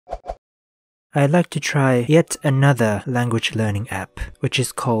I'd like to try yet another language learning app, which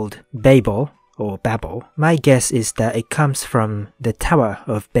is called Babbel or Babbel. My guess is that it comes from the Tower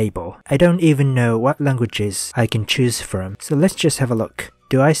of Babel. I don't even know what languages I can choose from, so let's just have a look.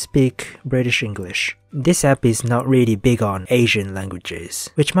 Do I speak British English? This app is not really big on Asian languages,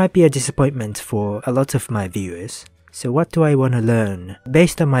 which might be a disappointment for a lot of my viewers. So what do I want to learn?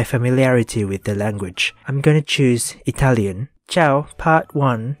 Based on my familiarity with the language, I'm gonna choose Italian. Ciao, part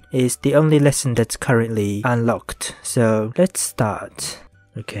 1 is the only lesson that's currently unlocked, so let's start.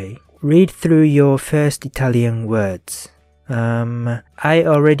 Okay. Read through your first Italian words. I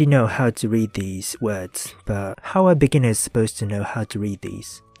already know how to read these words, but how are beginners supposed to know how to read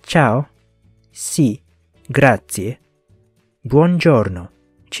these? Ciao. Sì. Grazie. Buongiorno.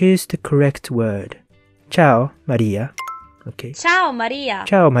 Choose the correct word. Ciao, Maria. Okay. Ciao, Maria.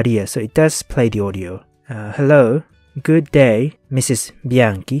 Ciao, Maria. So it does play the audio. Hello. Good day, Mrs.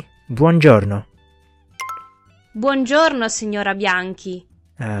 Bianchi. Buongiorno. Buongiorno, signora Bianchi.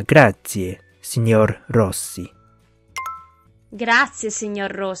 Grazie, signor Rossi. Grazie, signor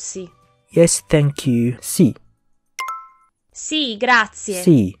Rossi. Yes, thank you. Sì. Sì, grazie.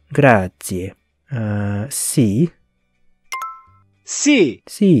 Sì, grazie. Sì. Sì.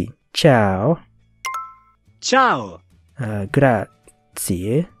 Sì. Ciao. Ciao.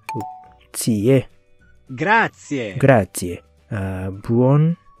 Grazie. Sì. Grazie. Grazie.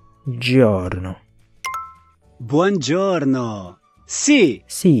 Buongiorno. Buongiorno. Sì.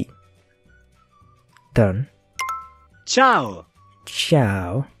 Sì. Done. Ciao.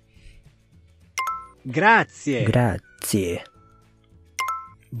 Ciao. Grazie. Grazie.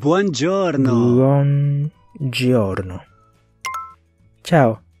 Buongiorno. Buongiorno.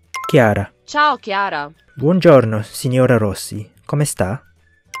 Ciao, Chiara. Ciao Chiara. Buongiorno, signora Rossi. Come sta?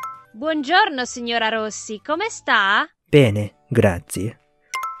 Buongiorno, signora Rossi. Come sta? Bene, grazie.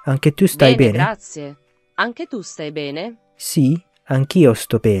 Anche tu stai bene? Grazie. Anche tu stai bene? Sì, anch'io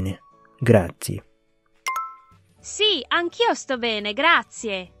sto bene. Grazie. Sì, anch'io sto bene,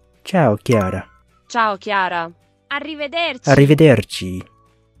 grazie. Ciao, Chiara. Ciao Chiara. Arrivederci. Arrivederci.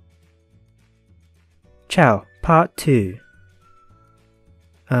 Ciao, part 2.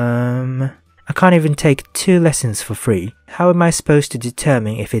 I can't even take 2 lessons for free. How am I supposed to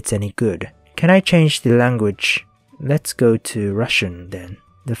determine if it's any good? Can I change the language? Let's go to Russian then.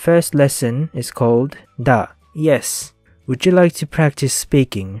 The first lesson is called Da. Yes. Would you like to practice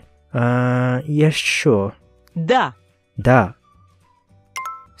speaking? Yes, sure. Да. Da.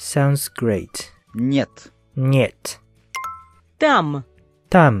 Sounds great. Нет. Нет. Там.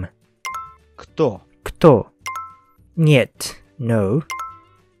 Там. Кто? Кто? Нет. No.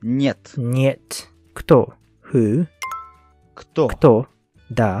 Нет. Нет. Кто? Who? Кто? Кто?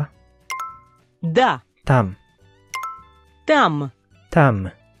 Да. Да. Там. Там.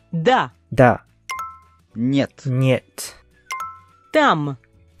 Там. Да. Да. Нет. Нет. Там.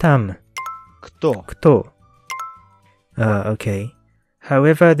 Там. Кто? Кто? Okay.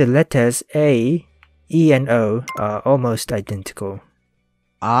 However, the letters A, E and O are almost identical.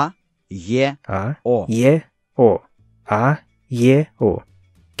 А. Е. A, О. Ye, O. A, Ye, O.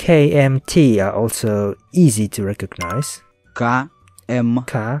 K, M, T are also easy to recognize. К. М.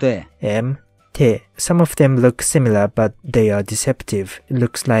 K, Т. M, T. Some of them look similar, but they are deceptive. It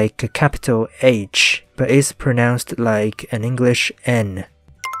looks like a capital H, but is pronounced like an English N.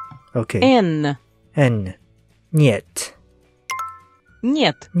 Okay. Н. N. Нет.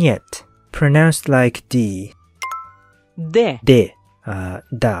 Нет. Нет. Pronounced like D. Д. D.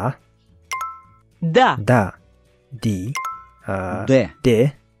 Da. Да. Da. D. Д.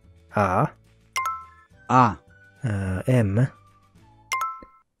 D. A. А. M.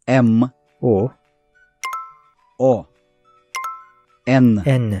 М. O. О. Н.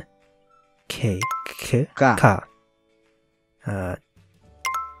 N. K. K. К. K.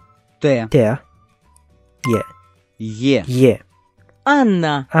 Т. Т. Е. Е. Е.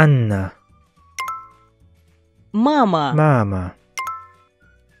 Анна. Anna. Мама. Mama.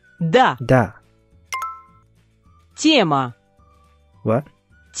 Да. Da. Тема. What?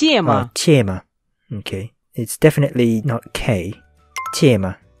 Тема. Тема. Okay. It's definitely not K.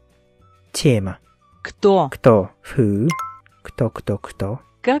 Тема. Тема. Кто? Кто? Who? Кто?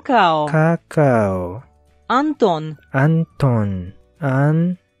 Какао. Какао. Антон. Anton.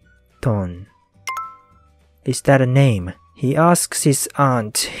 Anton. Is that a name? He asks his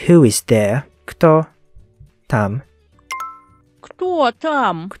aunt who is there. Кто там? Кто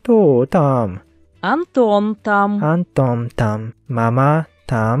там? Кто там? Антон там. Антон там. Мама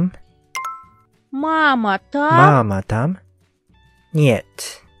там. Мама там. Мама там?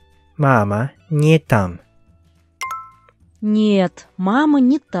 Нет. Мама не там. Нет, мама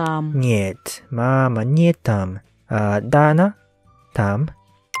не там. Нет, мама не там. Dana, там.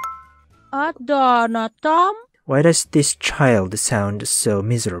 А Дана там? Why does this child sound so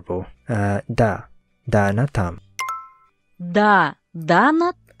miserable? Да, Dana там. Да,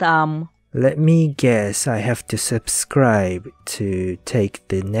 Дана там. Let me guess, I have to subscribe to take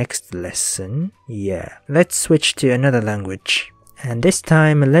the next lesson. Yeah. Let's switch to another language. And this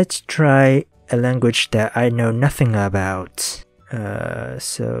time, let's try a language that I know nothing about.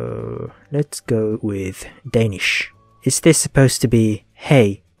 So let's go with Danish. Is this supposed to be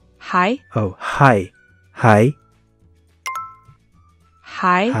hey? Hej. Oh, hi. Hi.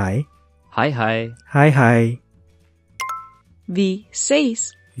 Hej. Hi. Hej hej. Hi, hi. Vi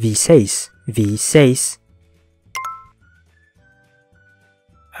ses. Vi ses. Vi ses.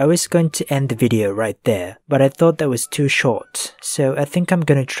 I was going to end the video right there, but I thought that was too short, so I think I'm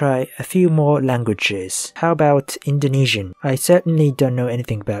gonna try a few more languages. How about Indonesian? I certainly don't know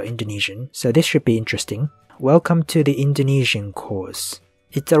anything about Indonesian, so this should be interesting. Welcome to the Indonesian course.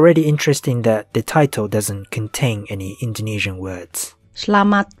 It's already interesting that the title doesn't contain any Indonesian words.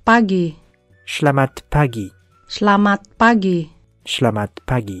 Selamat pagi. Selamat pagi. Selamat pagi. Selamat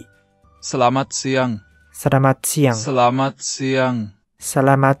pagi. Selamat siang. Selamat siang. Selamat siang.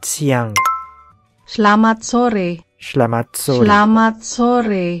 Selamat siang. Selamat sore. Selamat sore. Selamat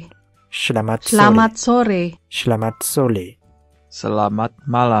sore. Selamat sore. Selamat sore. Selamat sore. Selamat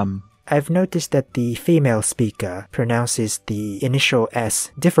malam. I've noticed that the female speaker pronounces the initial S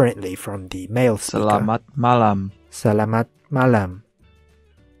differently from the male speaker. Selamat malam. Selamat malam.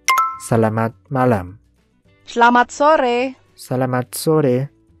 Selamat malam. Selamat sore. Selamat sore.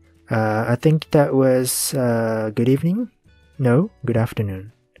 I think that was good evening? No, good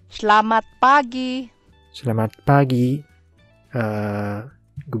afternoon. Selamat pagi. Selamat pagi.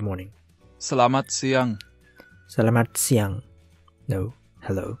 Good morning. Selamat siang. Selamat siang. No,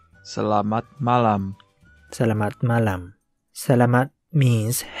 hello. Selamat malam. Selamat malam. Selamat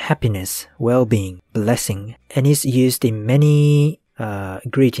means happiness, well-being, blessing, and is used in many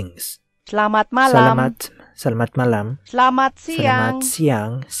greetings. Selamat malam. Selamat malam. Selamat siang. Selamat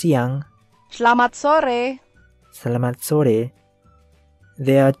siang. Siang. Selamat sore. Selamat sore.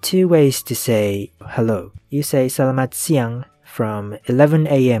 There are two ways to say hello. You say selamat siang from 11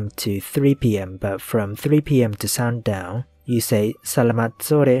 a.m. to 3 p.m. but from 3 p.m. to sundown, you say selamat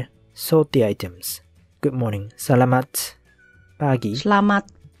sore. Sort the items. Good morning. Selamat pagi.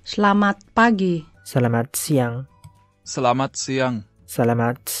 Selamat pagi. Selamat siang. Selamat siang.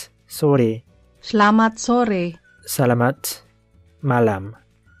 Selamat sore. Selamat sore. Selamat malam.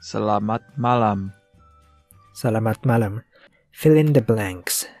 Selamat malam. Selamat malam. Fill in the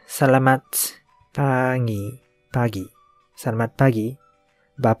blanks. Selamat pagi. Pagi. Selamat pagi.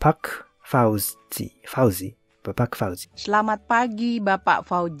 Bapak Fauzi. Bapak Fauzi. Selamat pagi, Bapak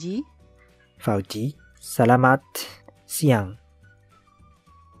Fauji. Fauji. Selamat siang.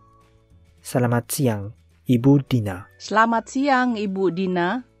 Selamat siang, Ibu Dina. Selamat siang, Ibu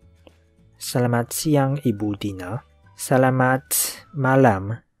Dina. Selamat siang, Ibu Dina. Selamat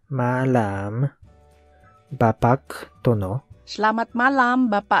malam, Bapak Tono. Selamat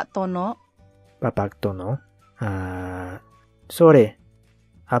malam, Bapak Tono. Bapak Tono. Sore,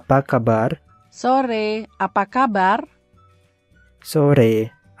 apa kabar? Sore, apa kabar?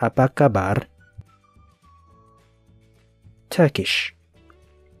 Sore, apa kabar? Turkish.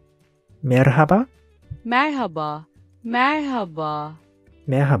 Merhaba. Merhaba. Merhaba.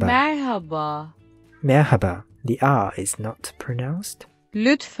 Merhaba. Merhaba. Merhaba. The R is not pronounced.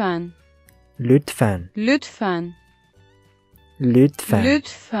 Lütfen. Lütfen. Lütfen. Lütfen.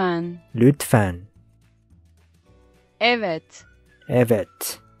 Lütfen. Lütfen. Evet.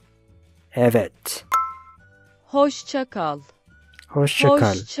 Evet. Evet. Hoşça kal. Hoşça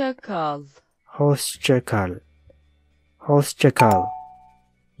kal. Hoşça kal. Hoşça kal. Hoşça kal.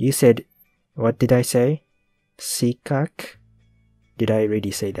 You said, what did I say? Sikak? Did I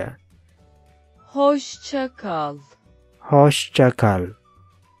really say that? Hoşça kal. Hoşça kal.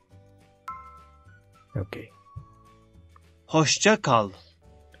 Okay. Hoşça kal.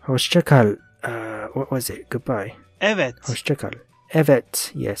 Hoşça kal. What was it? Goodbye. Evet. Hoşça kal.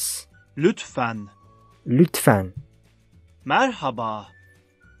 Evet. Yes. Lütfen. Lütfen. Merhaba.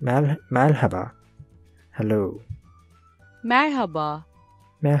 Merhaba. Hello. Merhaba.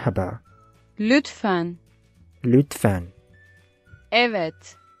 Merhaba. Lütfen. Lütfen.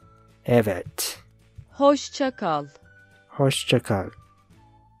 Evet. Evet. Hoşça kal. Hoşça kal.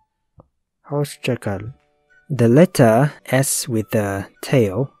 Hoşça kal. The letter S with the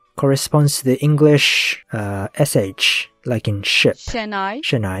tail corresponds to the English sh, like in ship. Şenay.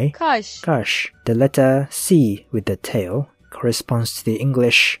 Şenay. Kaş. Kaş. The letter C with the tail corresponds to the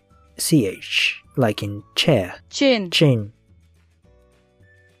English ch, like in chair. Çin. Chin.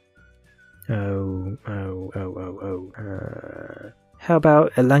 How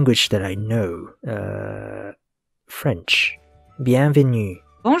about a language that I know? French. Bienvenue.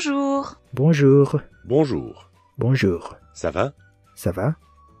 Bonjour. Bonjour. Bonjour. Bonjour. Ça va? Ça va?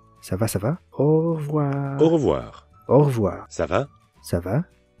 Ça va, ça va? Au revoir. Au revoir. Au revoir. Ça va? Ça va?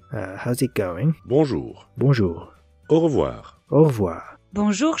 How's it going? Bonjour. Bonjour. Au revoir. Au revoir.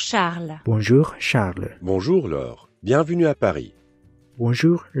 Bonjour Charles. Bonjour, Charles. Bonjour Laure. Bienvenue à Paris.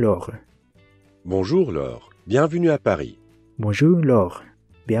 Bonjour, Laure. Bonjour Laure. Bienvenue à Paris. Bonjour, Laure.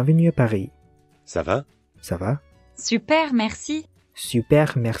 Bienvenue à Paris. Ça va? Ça va? Super, merci.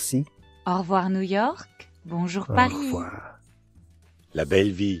 Super, merci. Au revoir New York. Bonjour Au Paris. revoir. La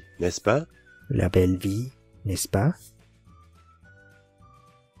belle vie, n'est-ce pas? La belle vie, n'est-ce pas?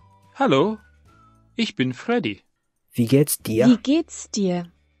 Hallo, ich bin Freddy. Wie geht's dir? Wie geht's dir?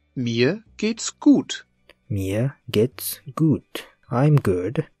 Mir geht's gut. Mir geht's gut. I'm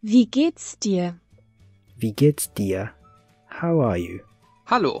good. Wie geht's dir? Wie geht's dir? How are you?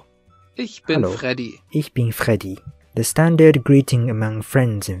 Hallo, ich bin Hallo. Freddy. Ich bin Freddy. The standard greeting among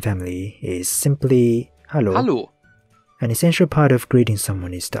friends and family is simply Hallo. Hallo, An essential part of greeting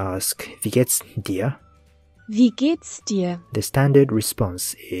someone is to ask Wie geht's dir? Wie geht's dir? The standard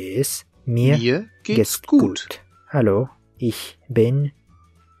response is Mir mir geht's geht's gut. Hallo, ich bin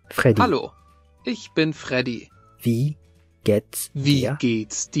Freddy. Hallo, ich bin Freddy. Wie geht's Wie dir?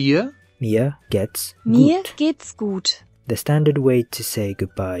 geht's dir? Mir geht's Mir gut. geht's gut. The standard way to say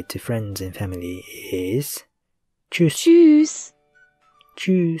goodbye to friends and family is Tschüss. Tschüss.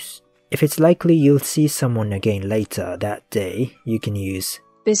 Tschüss. If it's likely you'll see someone again later that day, you can use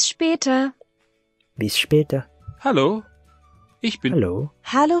Bis später. Bis später. Hallo, ich bin... Hallo.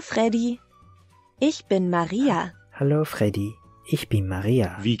 Hallo Freddy. Ich bin Maria. Hallo Freddy. Ich bin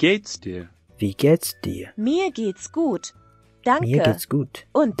Maria. Wie geht's dir? Wie geht's dir? Mir geht's gut. Danke. Mir geht's gut.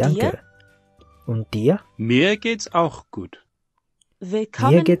 Und Danke. dir? Und dir? Mir geht's auch gut.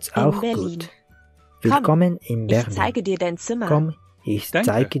 Willkommen Mir geht's in auch Berlin. gut. Willkommen in Berlin. Ich zeige dir dein Zimmer. Komm, ich Danke.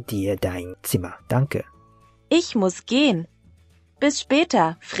 zeige dir dein Zimmer. Danke. Ich muss gehen. Bis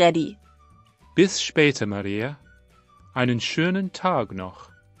später, Freddy. Bis später, Maria. Einen schönen Tag noch.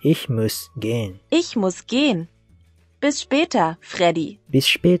 Ich muss gehen. Ich muss gehen. Bis später, Freddy. Bis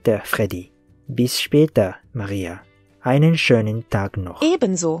später, Freddy. Bis später, Maria. Einen schönen Tag noch.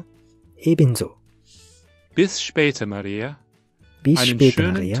 Ebenso. Ebenso. Bis später, Maria. Bis Einen später,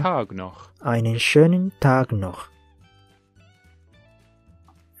 schönen Maria. Tag noch. Einen schönen Tag noch.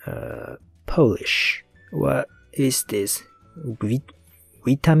 Polish. What is this?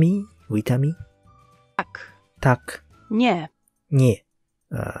 Witami? Witami? Tak. Tak. Nie. Nie.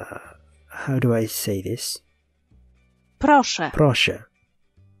 How do I say this? Proszę. Proszę.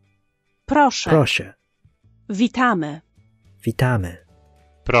 Proszę. Proszę. Witamy. Witamy.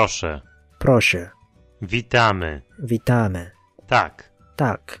 Proszę. Proszę. Witamy. Witamy. Tak.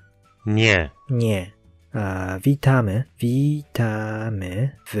 Tak. Nie. Nie. Witamy.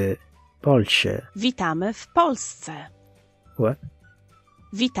 Witamy w Polsce. Witamy w Polsce. What?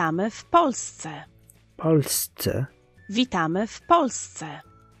 Witamy w Polsce. Polsce. Witamy w Polsce.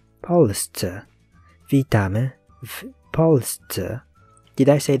 Polsce. Witamy w Polsce. Did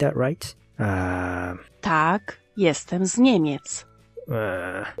I say that right? Tak, jestem z Niemiec.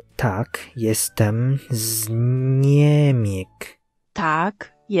 Tak, jestem z Niemiec.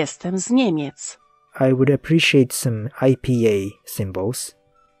 Tak, jestem z Niemiec. I would appreciate some IPA symbols.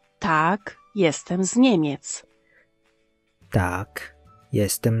 Tak, jestem z Niemiec. Tak,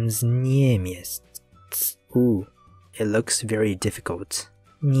 jestem z Niemiec. Ooh, it looks very difficult.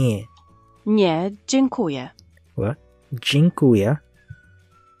 Nie. Nie, dziękuję. What? Dziękuję.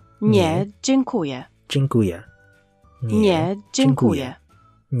 Nie, dziękuję. Dziękuję. Nie, dziękuję.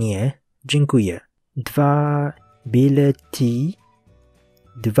 Nie, dziękuję. Dwa bilety.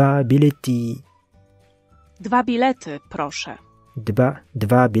 Dwa bilety. Dwa bilety, proszę.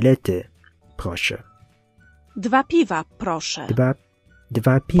 Dwa bilety, proszę. Dwa piwa, proszę.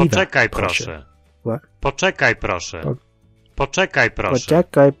 Dwa piwa, Poczekaj, proszę. What? Poczekaj, proszę. Po- Poczekaj, proszę.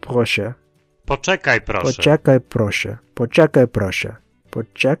 Poczekaj, proszę. Poczekaj, proszę. Poczekaj, proszę. Poczekaj, proszę.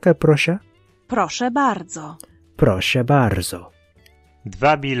 Poczekaj, proszę. Proszę bardzo. Proszę bardzo.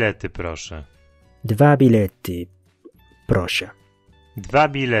 Dwa bilety, proszę. Dwa bilety, proszę. Dwa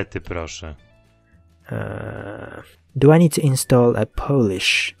bilety, proszę. Do I need to install a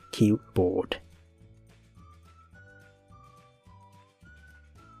Polish keyboard?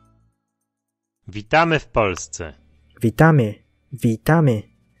 Witamy w Polsce. Witamy, witamy,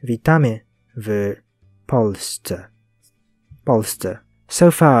 witamy w Polsce. Polsce.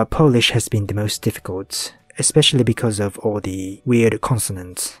 So far, Polish has been the most difficult, especially because of all the weird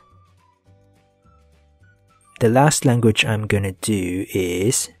consonants. The last language I'm gonna do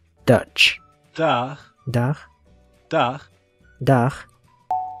is Dutch. Dag, Dag, dag. dag,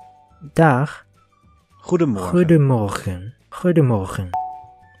 dag. Goedemorgen. Goedemorgen, goedemorgen,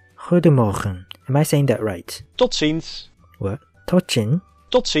 goedemorgen. Am I saying that right? Tot ziens. What? Tot ziens?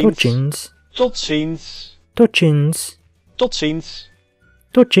 Tot ziens. Tot ziens? Tot ziens. Tot ziens? Tot ziens.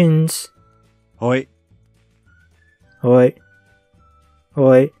 Tot ziens? Hoi. Hoi.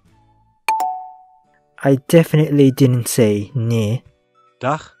 Hoi. I definitely didn't say nee.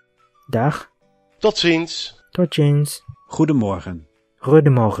 Dag. Dag. Tot ziens. Tot ziens. Goedemorgen.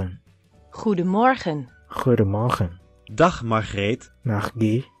 Goedemorgen. Goedemorgen. Goedemorgen. Dag Margreet.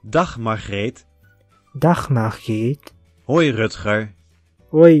 Margriet. Dag Margreet. Dag Margriet. Hoi Rutger.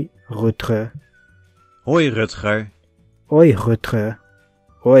 Hoi Rutger. Hoi Rutger. Hoi Rutger.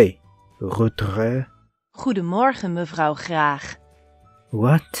 Hoi Rutger. Goedemorgen, mevrouw Graag.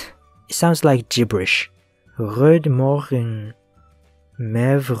 What? It sounds like gibberish. Goedemorgen,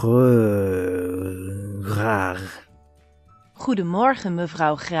 mevrouw Graag. Goedemorgen,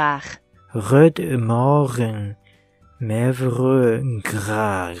 mevrouw Graag. Goedemorgen, mevrouw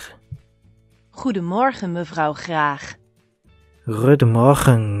Graag. Goedemorgen, mevrouw Graag.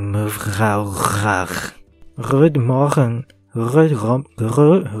 Goedemorgen, mevrouw Graag. Goedemorgen,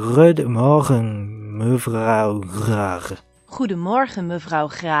 goedemorgen, mevrouw Graag. Goedemorgen, mevrouw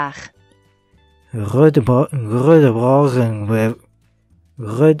Graag. Goedemorgen,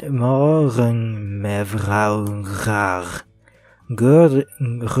 goedemorgen, mevrouw Graag.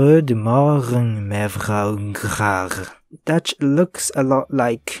 Goedemorgen, mevrouw Graag. Dutch looks a lot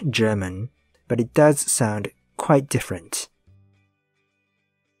like German, but it does sound quite different.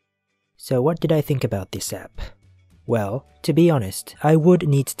 So what did I think about this app? Well, to be honest, I would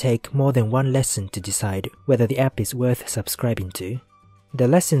need to take more than one lesson to decide whether the app is worth subscribing to. The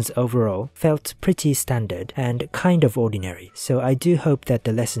lessons overall felt pretty standard and kind of ordinary, so I do hope that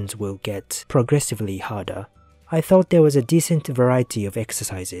the lessons will get progressively harder. I thought there was a decent variety of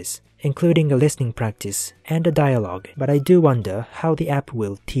exercises, including a listening practice and a dialogue, but I do wonder how the app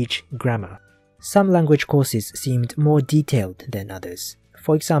will teach grammar. Some language courses seemed more detailed than others.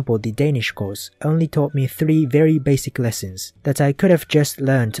 For example, the Danish course only taught me 3 very basic lessons that I could have just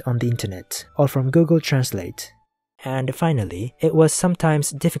learned on the internet or from Google Translate. And finally, it was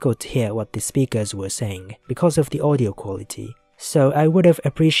sometimes difficult to hear what the speakers were saying because of the audio quality, so I would have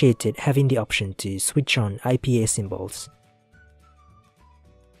appreciated having the option to switch on IPA symbols.